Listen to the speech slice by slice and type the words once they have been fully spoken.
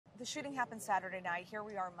the shooting happened Saturday night. Here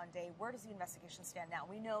we are Monday. Where does the investigation stand now?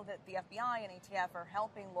 We know that the FBI and ATF are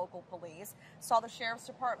helping local police. Saw the Sheriff's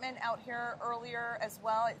Department out here earlier as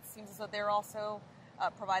well. It seems as though they're also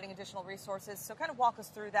providing additional resources. So kind of walk us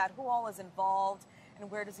through that. Who all is involved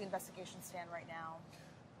and where does the investigation stand right now?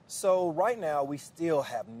 So right now we still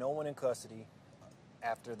have no one in custody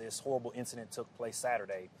after this horrible incident took place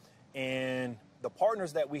Saturday. And the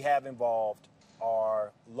partners that we have involved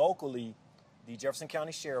are locally the Jefferson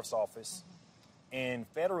County Sheriff's Office and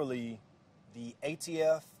federally the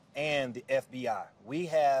ATF and the FBI. We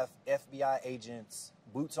have FBI agents,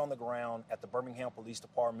 boots on the ground at the Birmingham Police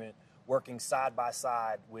Department working side by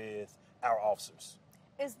side with our officers.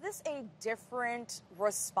 Is this a different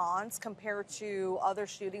response compared to other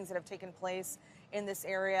shootings that have taken place in this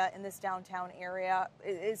area, in this downtown area?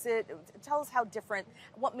 Is it, tell us how different,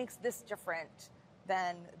 what makes this different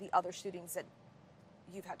than the other shootings that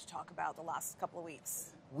you've had to talk about the last couple of weeks?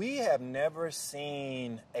 We have never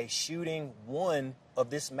seen a shooting, one, of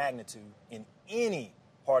this magnitude in any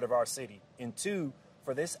part of our city, and two,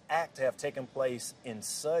 for this act to have taken place in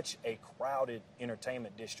such a crowded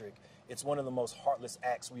entertainment district. It's one of the most heartless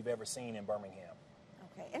acts we've ever seen in Birmingham.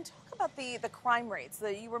 Okay, and talk about the crime rates.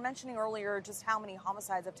 You were mentioning earlier just how many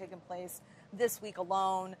homicides have taken place this week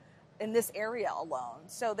alone, in this area alone.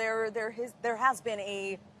 So there has been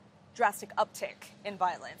a drastic uptick in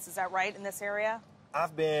violence. Is that right, in this area?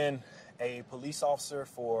 I've been a police officer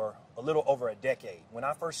for a little over a decade. When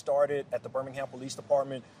I first started at the Birmingham Police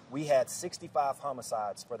Department, we had 65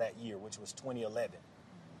 homicides for that year, which was 2011.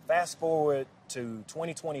 Fast forward to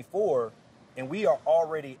 2024, and we are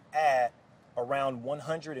already at around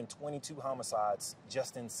 122 homicides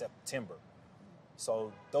just in September.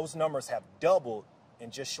 So those numbers have doubled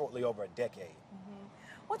in just shortly over a decade.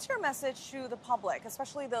 What's your message to the public,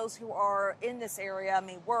 especially those who are in this area,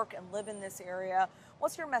 may work and live in this area?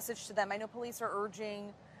 What's your message to them? I know police are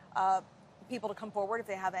urging people to come forward if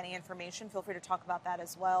they have any information. Feel free to talk about that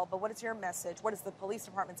as well. But what is your message? What is the police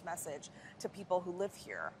department's message to people who live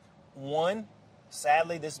here? One,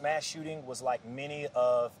 sadly, this mass shooting was like many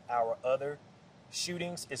of our other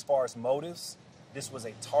shootings as far as motives. This was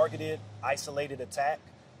a targeted, isolated attack.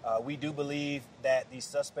 We do believe that these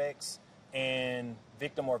suspects and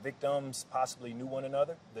victim or victims possibly knew one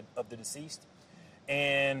another, of the deceased.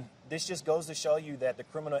 And this just goes to show you that the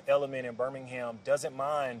criminal element in Birmingham doesn't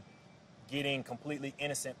mind getting completely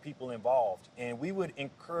innocent people involved. And we would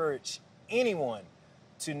encourage anyone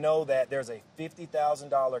to know that there's a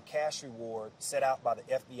 $50,000 cash reward set out by the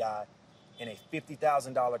FBI and a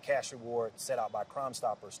 $50,000 cash reward set out by Crime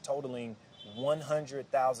Stoppers, totaling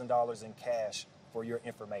 $100,000 in cash for your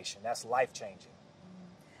information. That's life-changing.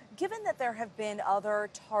 Given that there have been other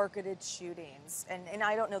targeted shootings, and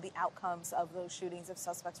I don't know the outcomes of those shootings if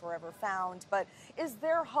suspects were ever found, but is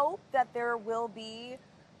there hope that there will be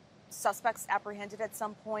suspects apprehended at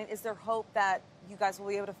some point? Is there hope that you guys will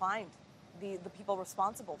be able to find the people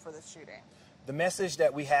responsible for this shooting? The message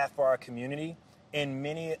that we have for our community in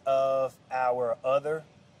many of our other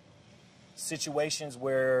situations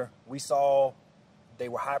where we saw they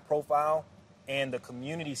were high profile and the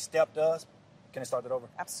community stepped up. Can I start that over?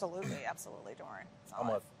 Absolutely, absolutely, don't worry. I'm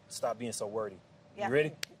going to stop being so wordy. Yeah, you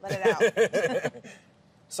ready? Let it out.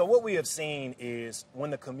 So what we have seen is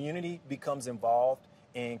when the community becomes involved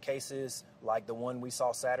in cases like the one we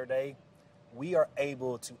saw Saturday, we are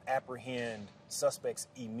able to apprehend suspects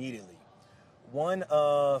immediately. One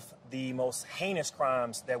of the most heinous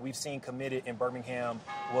crimes that we've seen committed in Birmingham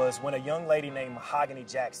was when a young lady named Mahogany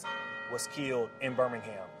Jackson was killed in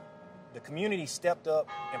Birmingham. The community stepped up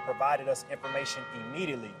and provided us information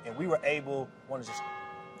immediately, and we were able, want to just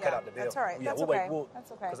cut out the bill. That's all right. Yeah, that's we'll okay. wait,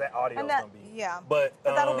 That's okay. because that audio is going to be. Yeah, but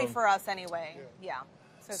that'll be for us anyway. Yeah.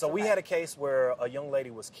 So we had a case where a young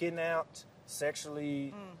lady was kidnapped,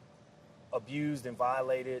 sexually abused and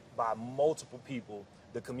violated by multiple people.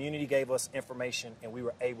 The community gave us information, and we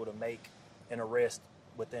were able to make an arrest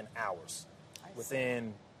within hours.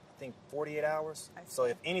 Within, I think, 48 hours. So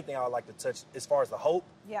if anything, I would like to touch as far as the hope.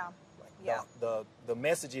 Yeah. The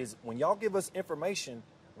message is when y'all give us information,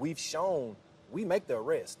 we've shown we make the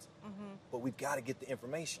arrest, but we've got to get the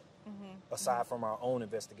information aside from our own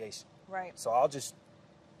investigation. Right. So I'll just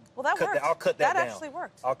Well, that worked. I'll cut that down. That actually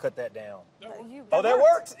worked. I'll cut that down. That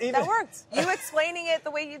worked. That worked. You explaining it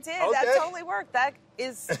the way you did, Okay. that totally worked. That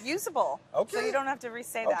is usable. Okay. So you don't have to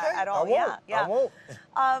re-say that at all. I won't. Yeah. I won't.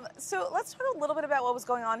 So let's talk a little bit about what was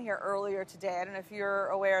going on here earlier today. I don't know if you're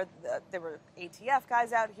aware that there were ATF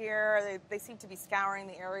guys out here. They seem to be scouring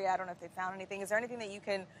the area. I don't know if they found anything. Is there anything that you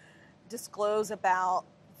can disclose about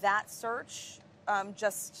that search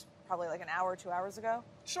just probably like an hour or 2 hours ago?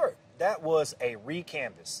 Sure. That was a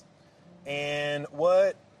re-canvas. And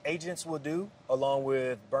what agents will do, along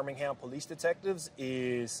with Birmingham police detectives,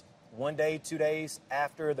 is 1 day, 2 days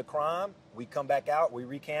after the crime, we come back out, we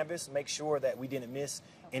recanvass, make sure that we didn't miss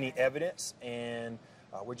any evidence, and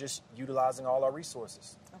we're just utilizing all our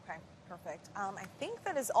resources. Okay, perfect. I think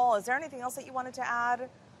that is all. Is there anything else that you wanted to add?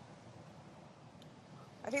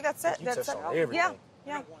 I think that's it. You touched on everything. Yeah,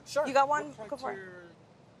 yeah. Sure. You got one? What Go for it. criteria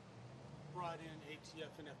brought in ATF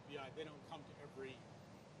and FBI? They don't come to every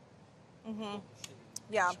shooting.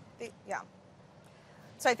 Yeah, yeah.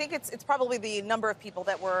 So I think it's probably the number of people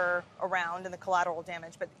that were around and the collateral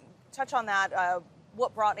damage. But touch on that.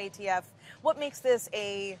 What brought ATF? What makes this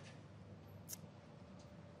a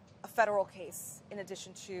federal case in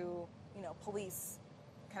addition to police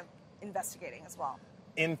kind of investigating as well?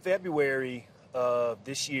 In February of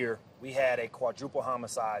this year, we had a quadruple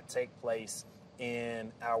homicide take place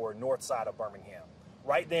in our north side of Birmingham.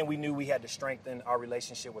 Right then, we knew we had to strengthen our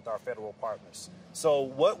relationship with our federal partners. So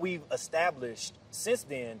what we've established since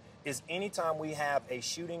then is anytime we have a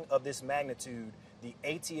shooting of this magnitude, the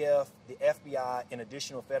ATF, the FBI, and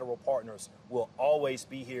additional federal partners will always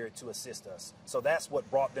be here to assist us. So that's what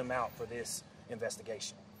brought them out for this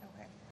investigation.